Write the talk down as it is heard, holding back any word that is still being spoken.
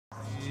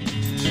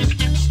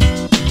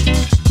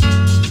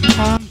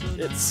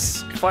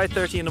It's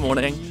 5:30 in the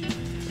morning.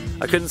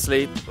 I couldn't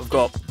sleep. I've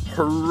got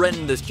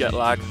horrendous jet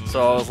lag,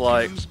 so I was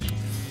like,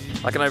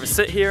 I can either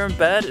sit here in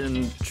bed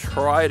and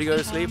try to go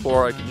to sleep,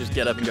 or I can just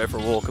get up and go for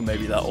a walk, and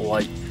maybe that'll,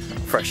 like,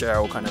 fresh air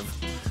will kind of,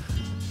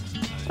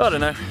 I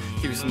don't know,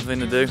 give you something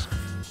to do.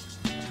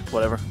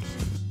 Whatever.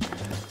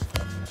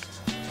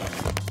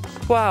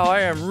 Wow,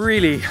 I am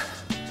really,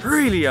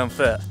 really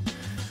unfit.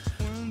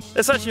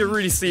 It's actually a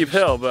really steep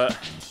hill, but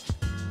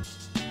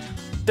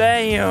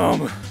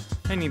damn,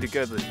 I need to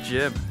go to the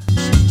gym.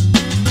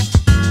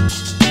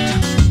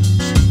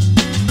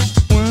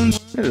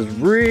 It is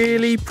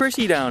really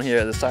pretty down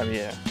here this time of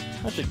year.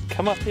 I should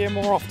come up here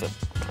more often.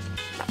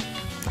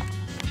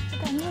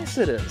 Look how nice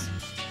it is.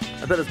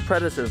 I bet there's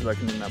predators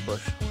lurking in that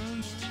bush.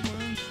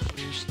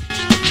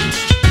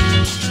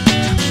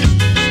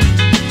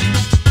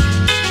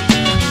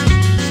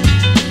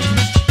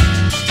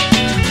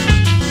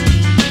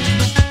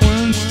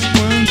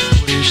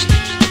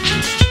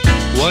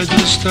 Why do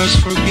the stars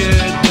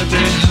forget that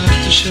they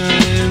have to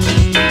shine?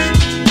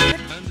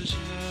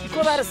 You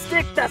call that a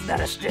stick? That's not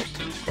a stick.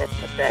 That's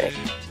pathetic.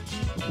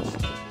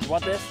 You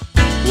want this?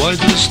 Why do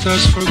the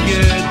stars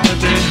forget that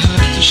they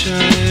have to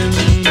shine?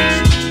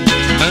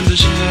 And the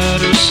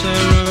shadow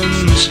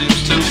siren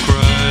seems to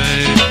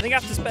cry. I think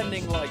after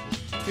spending like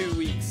 2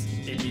 weeks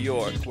in New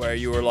York, where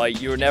you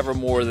were never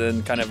more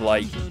than kind of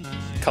like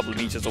a couple of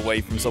meters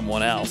away from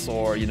someone else,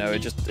 or you know,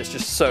 it's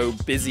just so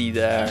busy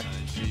there,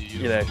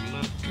 you know.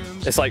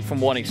 It's like from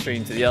one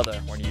extreme to the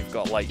other when you've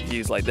got like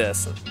views like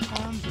this.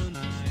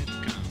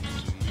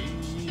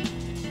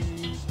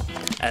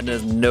 And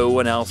there's no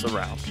one else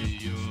around.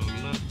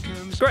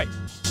 It's great.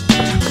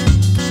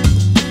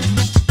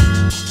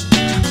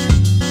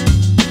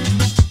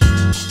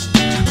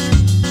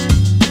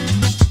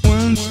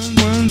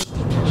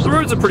 The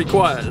roads are pretty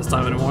quiet this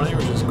time in the morning,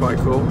 which is quite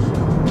cool.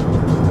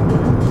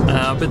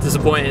 I'm a bit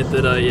disappointed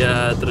that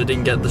I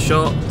didn't get the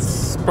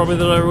shots probably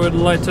that I would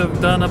like to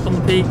have done up on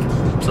the peak.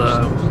 So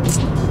I'm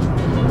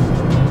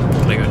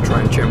gonna go and try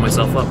and cheer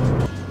myself up.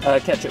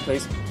 Ketchup,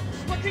 please.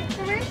 What drink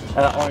for me?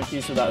 Orange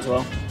juice with that as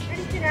well.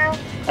 Anything else?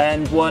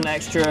 And one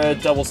extra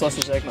double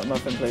sausage egg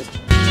McMuffin, please.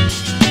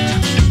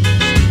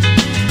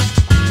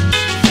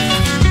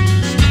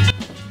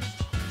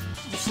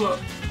 Just look.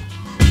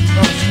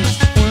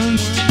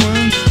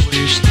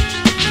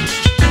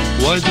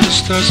 Why do the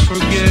stars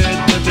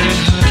forget that they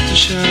have to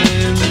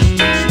shine?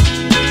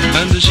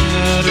 And the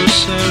shadow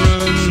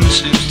siren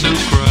seems to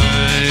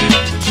cry.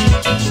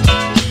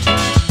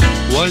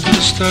 Why do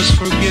the stars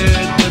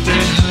forget that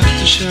they have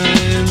to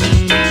shine?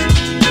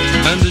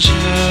 And the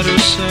shadow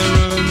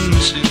siren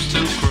seems to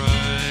cry.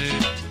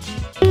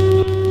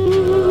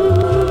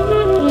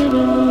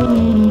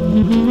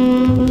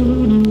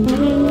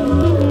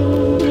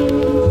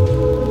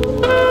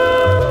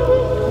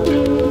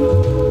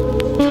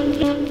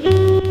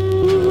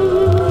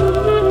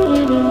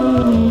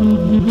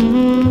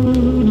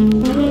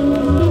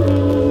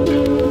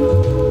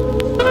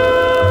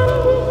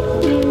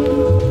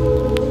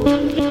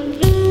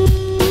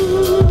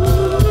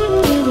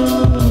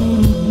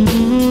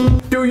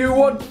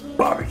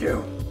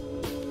 Barbecue.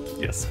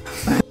 Yes.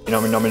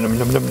 Nom nom nom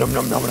nom nom nom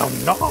nom nom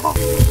nom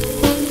nom.